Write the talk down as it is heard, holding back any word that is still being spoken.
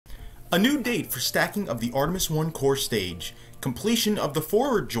A new date for stacking of the Artemis I core stage, completion of the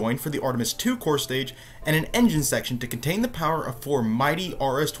forward join for the Artemis II core stage, and an engine section to contain the power of 4 mighty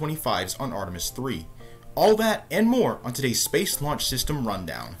RS-25s on Artemis III. All that and more on today's Space Launch System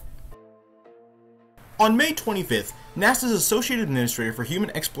Rundown. On May 25th, NASA's Associate Administrator for Human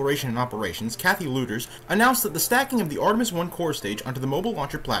Exploration and Operations, Kathy Lueders, announced that the stacking of the Artemis I core stage onto the mobile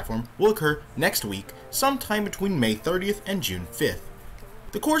launcher platform will occur next week, sometime between May 30th and June 5th.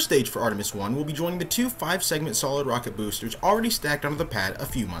 The core stage for Artemis I will be joining the two 5-segment solid rocket boosters already stacked onto the pad a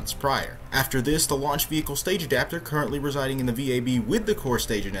few months prior. After this, the launch vehicle stage adapter currently residing in the VAB with the core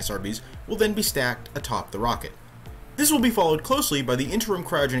stage and SRBs will then be stacked atop the rocket. This will be followed closely by the interim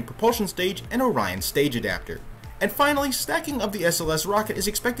cryogenic propulsion stage and Orion stage adapter. And finally, stacking of the SLS rocket is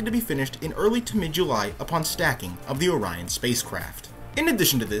expected to be finished in early to mid-July upon stacking of the Orion spacecraft. In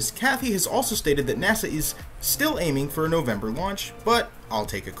addition to this, Kathy has also stated that NASA is still aiming for a November launch, but I'll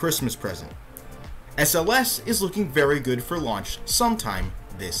take a Christmas present. SLS is looking very good for launch sometime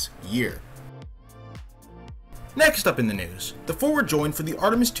this year. Next up in the news, the forward join for the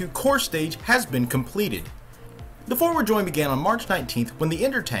Artemis II core stage has been completed. The forward join began on March 19th when the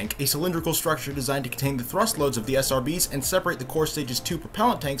intertank, a cylindrical structure designed to contain the thrust loads of the SRBs and separate the core stage's two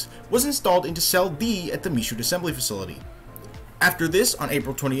propellant tanks, was installed into Cell D at the Michoud assembly facility. After this, on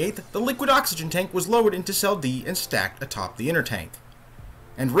April 28th, the liquid oxygen tank was lowered into Cell D and stacked atop the intertank.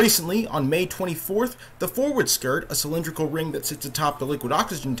 And recently, on May 24th, the forward skirt, a cylindrical ring that sits atop the liquid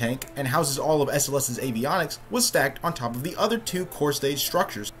oxygen tank and houses all of SLS's avionics, was stacked on top of the other two core stage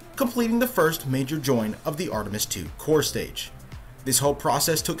structures, completing the first major join of the Artemis II core stage. This whole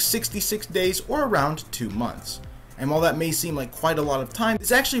process took 66 days or around 2 months. And while that may seem like quite a lot of time,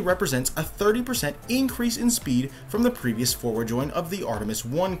 this actually represents a 30% increase in speed from the previous forward join of the Artemis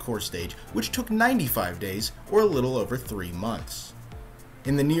I core stage, which took 95 days or a little over 3 months.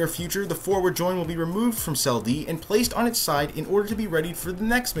 In the near future, the forward join will be removed from Cell D and placed on its side in order to be ready for the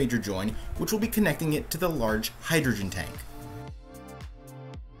next major join, which will be connecting it to the large hydrogen tank.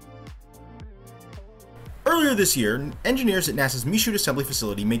 Earlier this year, engineers at NASA's Michoud assembly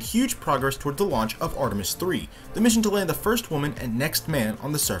facility made huge progress toward the launch of Artemis III, the mission to land the first woman and next man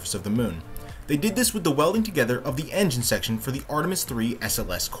on the surface of the moon. They did this with the welding together of the engine section for the Artemis III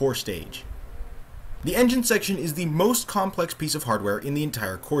SLS core stage. The engine section is the most complex piece of hardware in the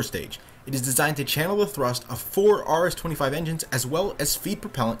entire core stage. It is designed to channel the thrust of 4 RS-25 engines as well as feed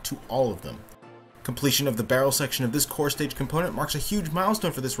propellant to all of them. Completion of the barrel section of this core stage component marks a huge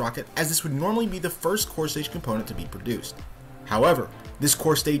milestone for this rocket, as this would normally be the first core stage component to be produced. However, this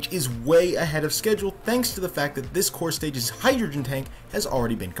core stage is way ahead of schedule thanks to the fact that this core stage's hydrogen tank has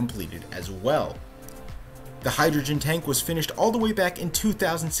already been completed as well. The hydrogen tank was finished all the way back in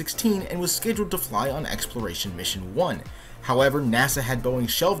 2016 and was scheduled to fly on Exploration Mission 1. However, NASA had Boeing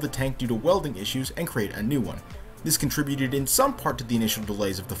shelve the tank due to welding issues and create a new one. This contributed in some part to the initial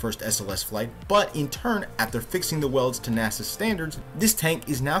delays of the first SLS flight, but in turn, after fixing the welds to NASA standards, this tank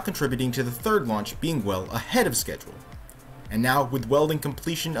is now contributing to the third launch being well ahead of schedule. And now, with welding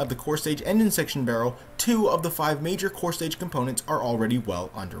completion of the core stage engine section barrel, 2 of the 5 major core stage components are already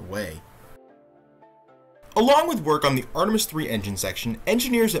well underway. Along with work on the Artemis III engine section,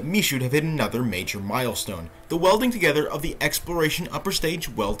 engineers at Michoud have hit another major milestone, the welding together of the Exploration Upper Stage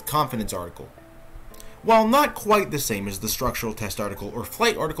Weld Confidence article. While not quite the same as the structural test article or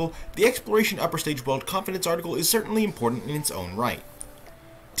flight article, the Exploration Upper Stage Weld Confidence article is certainly important in its own right.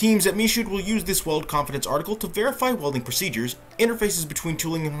 Teams at Michoud will use this Weld Confidence article to verify welding procedures, interfaces between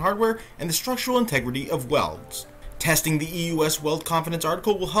tooling and hardware, and the structural integrity of welds. Testing the EUS Weld Confidence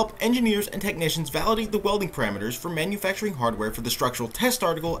article will help engineers and technicians validate the welding parameters for manufacturing hardware for the structural test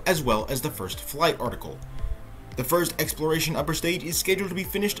article as well as the first flight article. The first Exploration Upper Stage is scheduled to be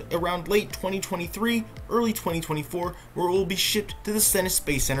finished around late 2023, early 2024, where it will be shipped to the Stennis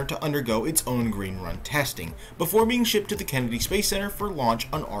Space Center to undergo its own green run testing, before being shipped to the Kennedy Space Center for launch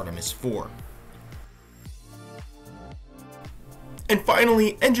on Artemis IV. And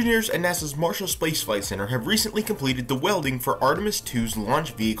finally, engineers at NASA's Marshall Space Flight Center have recently completed the welding for Artemis II's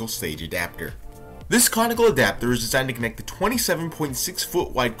launch vehicle stage adapter. This conical adapter is designed to connect the 27.6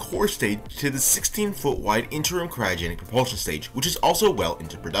 foot wide core stage to the 16 foot wide interim cryogenic propulsion stage, which is also well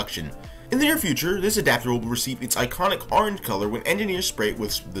into production. In the near future, this adapter will receive its iconic orange color when engineers spray it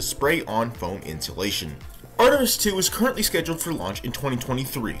with the spray-on foam insulation. Artemis II is currently scheduled for launch in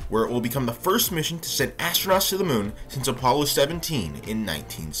 2023, where it will become the first mission to send astronauts to the moon since Apollo 17 in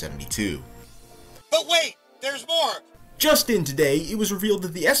 1972. But wait, there's more! Just in today, it was revealed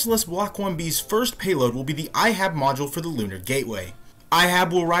that the SLS Block 1B's first payload will be the IHAB module for the Lunar Gateway.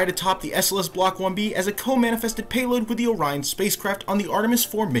 IHAB will ride atop the SLS Block 1B as a co-manifested payload with the Orion spacecraft on the Artemis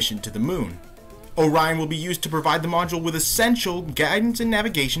IV mission to the Moon. Orion will be used to provide the module with essential guidance and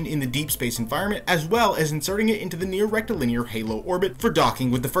navigation in the deep space environment, as well as inserting it into the near rectilinear Halo orbit for docking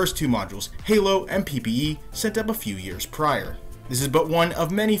with the first two modules, Halo and PPE, sent up a few years prior. This is but one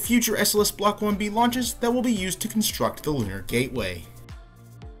of many future SLS Block 1B launches that will be used to construct the Lunar Gateway.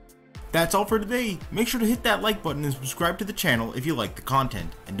 That's all for today. Make sure to hit that like button and subscribe to the channel if you like the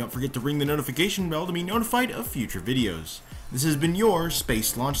content, and don't forget to ring the notification bell to be notified of future videos. This has been your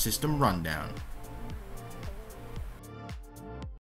Space Launch System Rundown.